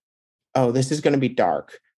like, oh, this is going to be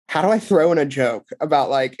dark. How do I throw in a joke about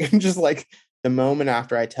like, just like the moment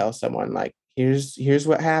after I tell someone like, here's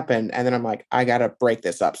what happened. And then I'm like, I got to break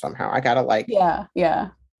this up somehow. I got to like, yeah,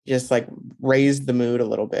 just like raise the mood a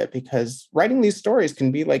little bit, because writing these stories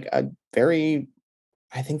can be like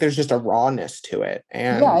I think there's just a rawness to it.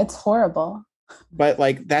 yeah, And, it's horrible. but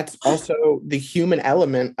like, that's also the human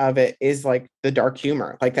element of it, is like the dark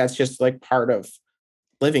humor. Like, that's just like part of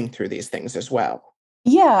living through these things as well.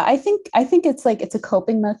 Yeah, I think it's like it's a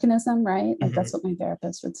coping mechanism, right? Like Mhm. that's what my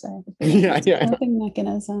therapist would say. Yeah. It's a Yeah. coping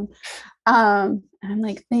mechanism. And I'm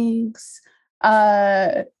like, thanks.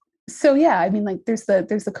 Uh, so yeah, I mean, like there's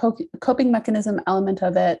the coping mechanism element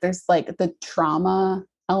of it. There's like the trauma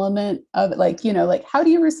element of it, like like how do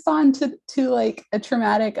you respond to like a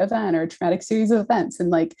traumatic event or a traumatic series of events? And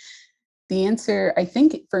like the answer, I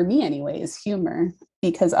think for me anyway, is humor,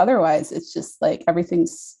 because otherwise it's just like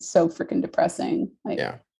everything's so freaking depressing. Like,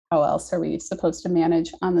 Yeah. how else are we supposed to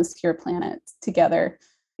manage on this pure planet together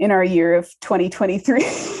in our year of 2023?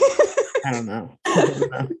 I don't know. I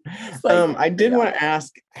don't know. Like, I did want to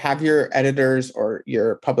ask, have your editors or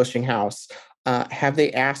your publishing house, have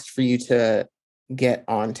they asked for you to get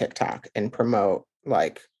on TikTok and promote,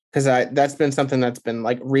 like, because that's been something that's been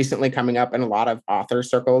like recently coming up in a lot of author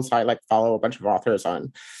circles. So I like follow a bunch of authors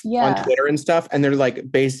on yeah, Twitter and stuff, and they're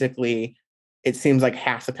like, basically, it seems like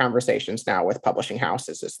half the conversations now with publishing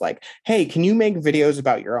houses is like, hey, can you make videos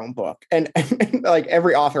about your own book? And like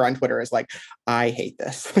every author on Twitter is like, I hate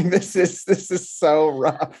this. Like, this is so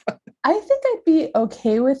rough. I think I'd be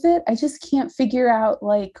okay with it. I just can't figure out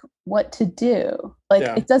like what to do. Like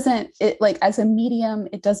Yeah. it doesn't, it like as a medium,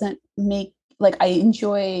 it doesn't make, like I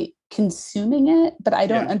enjoy consuming it, but I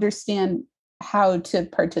don't Yeah. understand how to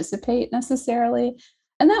participate necessarily.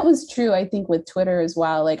 And that was true, I think, with Twitter as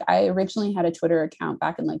well. Like I originally had a Twitter account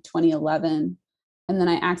back in like 2011, and then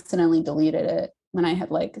I accidentally deleted it when I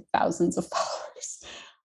had like thousands of followers.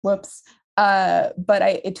 Whoops. But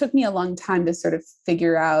it took me a long time to sort of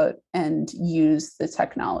figure out and use the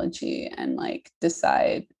technology and like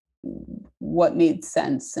decide what made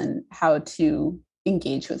sense and how to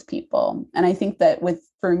engage with people. And I think that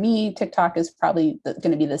for me, TikTok is probably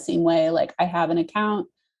going to be the same way. Like I have an account,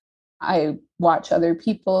 I watch other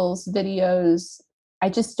people's videos. I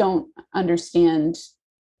just don't understand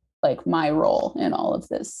like my role in all of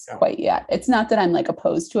this Yeah. quite yet. It's not that I'm like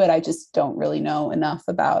opposed to it. I just don't really know enough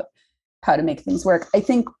about how to make things work. I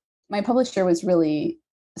think my publisher was really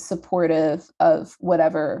supportive of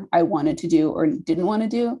whatever I wanted to do or didn't want to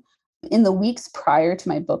do. In the weeks prior to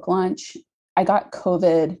my book launch, I got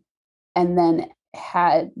COVID and then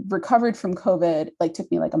had recovered from COVID, like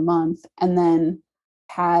took me like a month, and then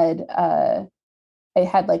had I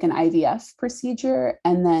had like an IVF procedure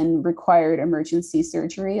and then required emergency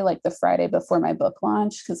surgery like the Friday before my book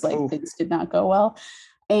launch because like Oof. things did not go well.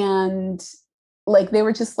 And like they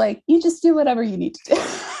were just like, you just do whatever you need to do.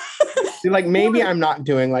 You're like, maybe I'm not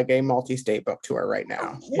doing like a multi-state book tour right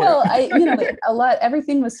now. Well,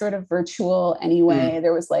 everything was sort of virtual anyway. Mm.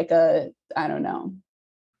 There was like I don't know,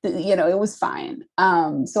 it was fine.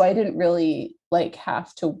 So I didn't really like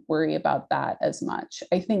have to worry about that as much.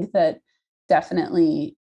 I think that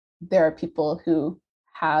definitely there are people who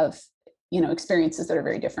have, experiences that are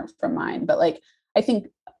very different from mine, but like I think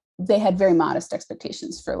they had very modest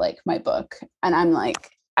expectations for like my book, and I'm like,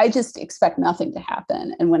 I just expect nothing to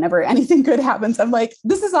happen, and whenever anything good happens, I'm like,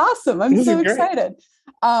 this is awesome, I'm so excited.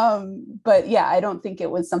 But yeah, I don't think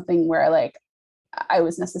it was something where like I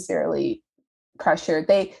was necessarily pressured.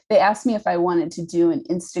 They asked me if I wanted to do an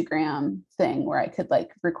Instagram thing where I could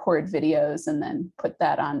like record videos and then put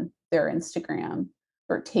that on their Instagram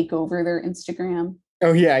or take over their Instagram.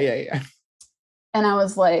 Oh yeah. And I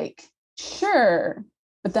was like, sure.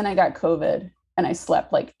 But then I got COVID and I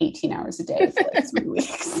slept like 18 hours a day for like 3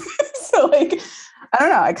 weeks. So like, I don't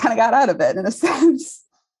know, I kind of got out of it in a sense.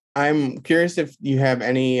 I'm curious if you have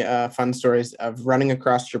any fun stories of running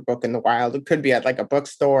across your book in the wild. It could be at like a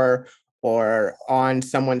bookstore or on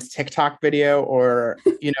someone's TikTok video, or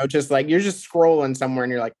just like you're just scrolling somewhere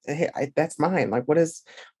and you're like, hey, that's mine. Like, what is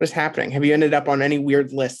happening? Have you ended up on any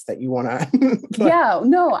weird lists that you want to? Yeah,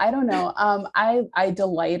 no, I don't know. I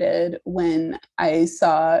delighted when I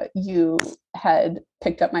saw you had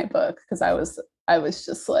picked up my book, because I was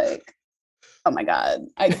just like, oh my God,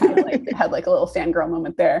 I kind of like had like a little fangirl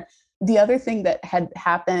moment there. The other thing that had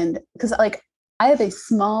happened, because like I have a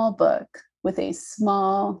small book with a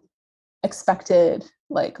small expected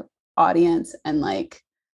like audience, and like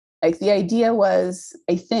the idea was,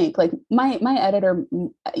 I think like my editor,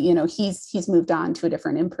 he's moved on to a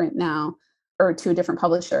different imprint now, or to a different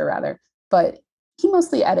publisher rather, but he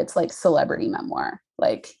mostly edits like celebrity memoir,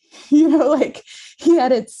 like like he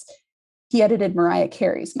edited Mariah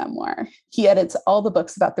Carey's memoir, he edits all the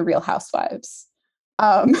books about the Real Housewives.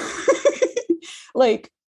 um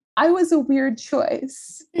like I was a weird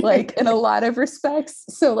choice, like in a lot of respects.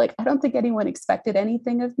 So like, I don't think anyone expected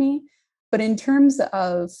anything of me, but in terms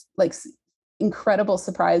of like incredible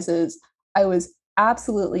surprises, I was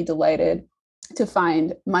absolutely delighted to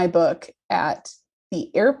find my book at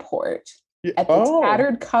the airport at the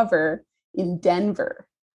tattered cover in Denver.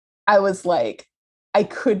 I was like, I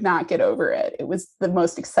could not get over it. It was the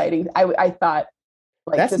most exciting. I thought,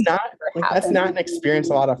 like, that's not an experience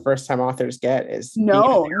a lot of first time authors get, is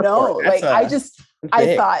no. Like I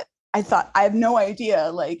thought I have no idea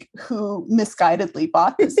like who misguidedly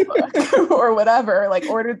bought this book or whatever, like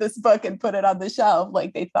ordered this book and put it on the shelf.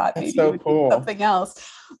 Like they thought that's maybe so it would cool. be something else.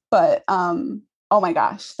 But oh my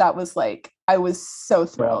gosh, that was like, I was so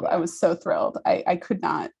thrilled. I was so thrilled. I could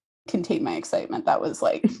not contain my excitement. That was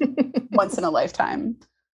like once in a lifetime.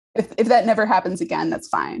 If that never happens again, that's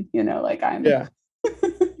fine. Like I'm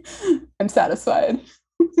satisfied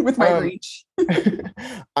with my reach.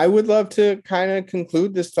 I would love to kind of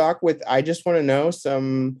conclude this talk with, I just want to know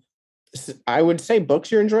some, I would say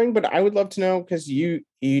books you're enjoying, but I would love to know, because you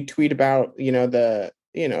tweet about,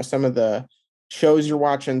 some of the shows you're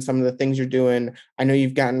watching, some of the things you're doing. I know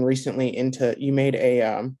you've gotten recently into, you made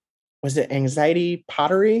a, was it anxiety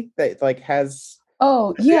pottery that like has,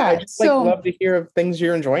 oh yeah. I just like love to hear of things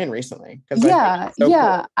you're enjoying recently. Yeah.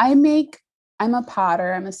 Cool. I'm a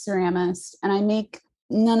potter, I'm a ceramist, and I make,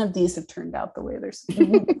 none of these have turned out the way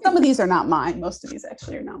some of these are not mine. Most of these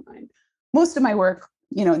actually are not mine. Most of my work,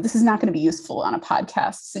 this is not going to be useful on a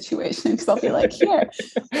podcast situation, because I'll be like, here.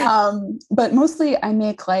 But mostly I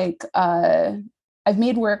make like, I've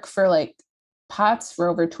made work for like pots for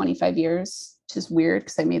over 25 years, which is weird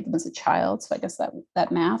because I made them as a child. So I guess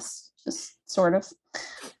that maths just sort of,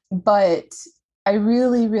 but I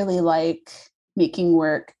really, really like making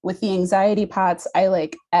work with the anxiety pots. I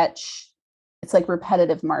like etch. It's like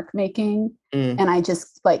repetitive mark making. And I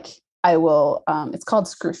just like, I will, it's called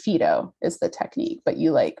sgraffito is the technique, but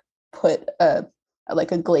you like put a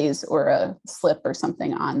glaze or a slip or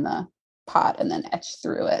something on the pot and then etch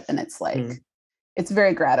through it. And it's like, it's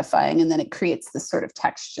very gratifying. And then it creates this sort of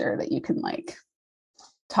texture that you can like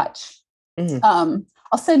touch. I'll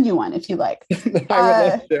send you one if you like. I would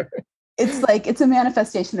love to. It's a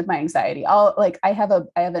manifestation of my anxiety. I have a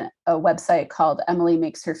website called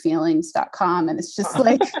emilymakesherfeelings.com, and it's just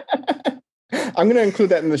like I'm going to include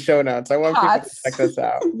that in the show notes. I want people to check this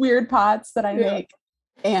out. Weird pots that I make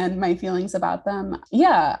and my feelings about them.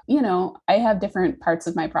 Yeah. I have different parts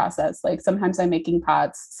of my process. Like sometimes I'm making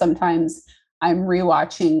pots. Sometimes I'm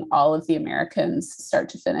rewatching all of The Americans start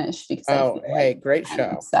to finish, because great show.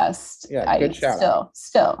 I'm obsessed. Yeah, good show.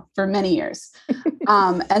 Still for many years.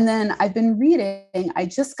 And then I've been reading, I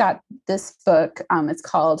just got this book. It's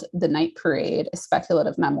called The Night Parade, a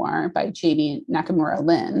speculative memoir by Jamie Nakamura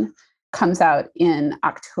Lynn. Comes out in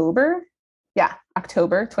October. Yeah,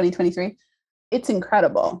 October 2023. It's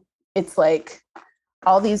incredible. It's like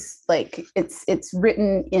all these like it's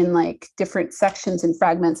written in like different sections and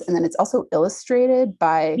fragments, and then it's also illustrated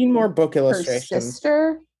by Need more book her illustrations.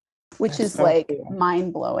 sister, which That's is so like cool.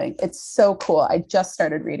 mind-blowing. It's so cool. I just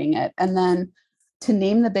started reading it. And then To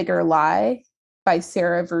Name the Bigger Lie by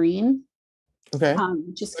Sarah Vereen Okay.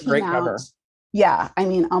 just A came great out. cover. Yeah, I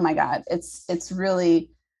mean, oh my God, it's really.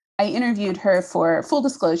 I interviewed her for full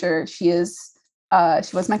disclosure. She was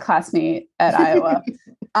my classmate at Iowa.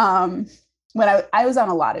 Um, when I was on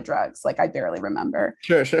a lot of drugs, like I barely remember.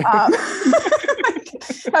 Sure.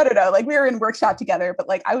 I don't know, like we were in workshop together, but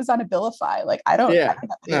like I was on Abilify. Like I Yeah.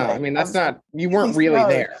 definitely, No, I like mean, I that's was not, you weren't completely really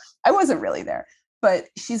stoned. there. I wasn't really there, but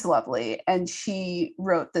she's lovely. And she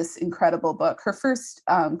wrote this incredible book. Her first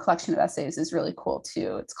collection of essays is really cool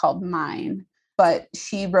too. It's called Mine. But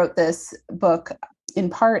she wrote this book in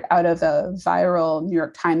part out of a viral New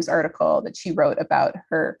York Times article that she wrote about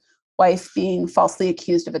her wife being falsely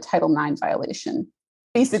accused of a Title IX violation.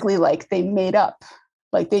 Basically, they made up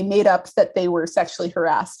that they were sexually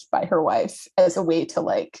harassed by her wife as a way to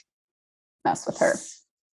like mess with her.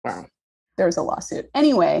 Wow. There's a lawsuit.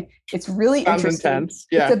 Anyway, it's really Sounds interesting. intense.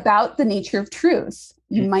 Yeah. It's about the nature of truth.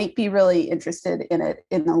 You might be really interested in it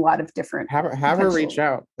in a lot of different. Have her reach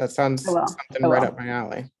out. That sounds something right up my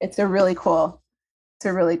alley. It's a really cool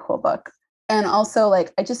book. And also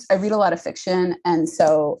like I read a lot of fiction. And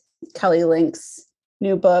so Kelly Link's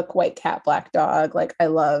new book, White Cat, Black Dog, like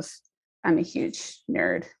I'm a huge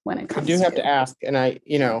nerd when it comes to. I do have to ask, and I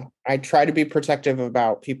try to be protective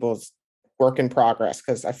about people's work in progress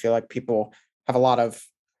because I feel like people have a lot of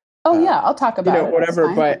I'll talk about it.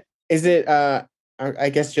 Whatever. But is it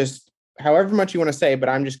I guess just however much you want to say, but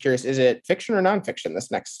I'm just curious, is it fiction or nonfiction,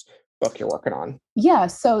 this next book you're working on? Yeah,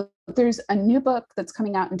 so there's a new book that's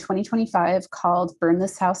coming out in 2025 called Burn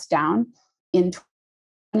This House Down. In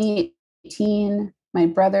 2018, my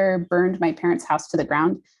brother burned my parents' house to the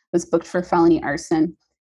ground, was booked for felony arson,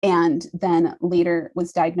 and then later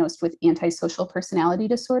was diagnosed with antisocial personality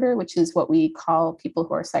disorder, which is what we call people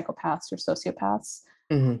who are psychopaths or sociopaths.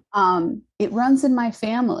 Mm-hmm. It runs in my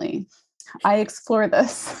family. I explore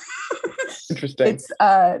this. Interesting.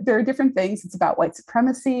 There are different things. It's about white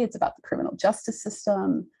supremacy. It's about the criminal justice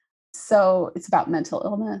system. So it's about mental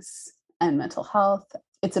illness and mental health.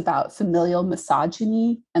 It's about familial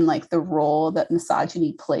misogyny and like the role that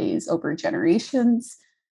misogyny plays over generations.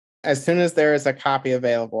 As soon as there is a copy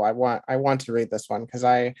available, I want to read this one because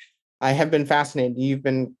I have been fascinated.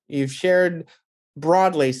 You've shared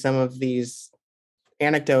broadly some of these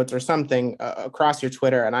anecdotes or something across your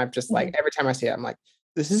Twitter, and I've just like every time I see it, I'm like,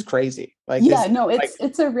 this is crazy. Like,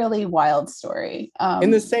 it's a really wild story.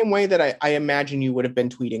 In the same way that I imagine you would have been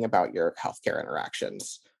tweeting about your healthcare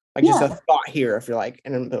interactions, like just a thought here. If you're like,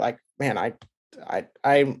 and I'm like, man, I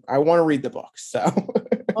want to read the book. So,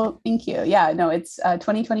 well, thank you. Yeah, no, it's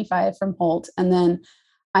 2025 from Holt, and then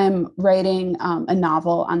I'm writing a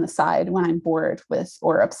novel on the side when I'm bored with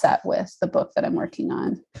or upset with the book that I'm working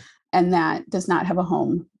on, and that does not have a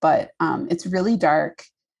home, but it's really dark.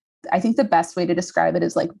 I think the best way to describe it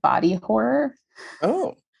is like body horror.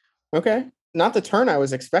 Oh, okay. Not the turn I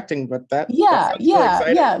was expecting, but that yeah.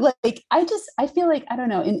 really Like I feel like, I don't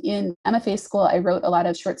know, in MFA school, I wrote a lot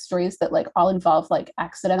of short stories that like all involve like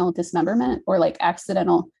accidental dismemberment or like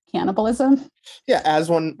accidental cannibalism. Yeah, as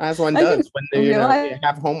one does when you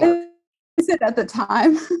have homework. It at the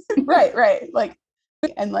time. right. Like,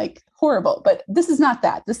 and like horrible, but this is not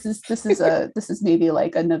that. This is maybe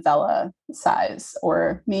like a novella size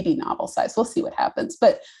or maybe novel size. We'll see what happens.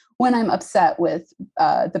 But when I'm upset with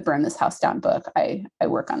the Burn This House Down book, I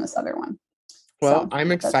work on this other one. Well, so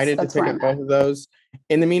I'm excited to pick up both of those.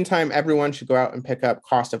 In the meantime, everyone should go out and pick up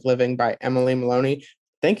Cost of Living by Emily Maloney.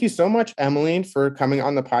 Thank you so much, Emily, for coming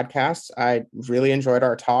on the podcast. I really enjoyed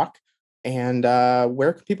our talk. And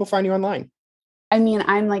where can people find you online? I mean,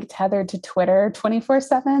 I'm like tethered to Twitter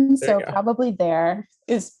 24/7. So probably there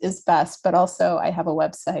is best. But also I have a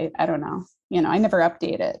website. I don't know. I never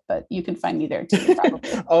update it, but you can find me there too, probably.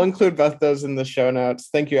 I'll include both those in the show notes.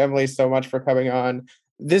 Thank you, Emily, so much for coming on.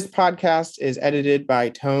 This podcast is edited by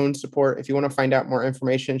Tone Support. If you want to find out more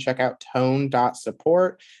information, check out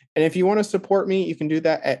tone.support. And if you want to support me, you can do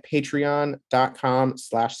that at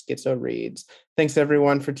patreon.com/schizoreads. Thanks,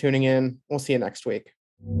 everyone, for tuning in. We'll see you next week.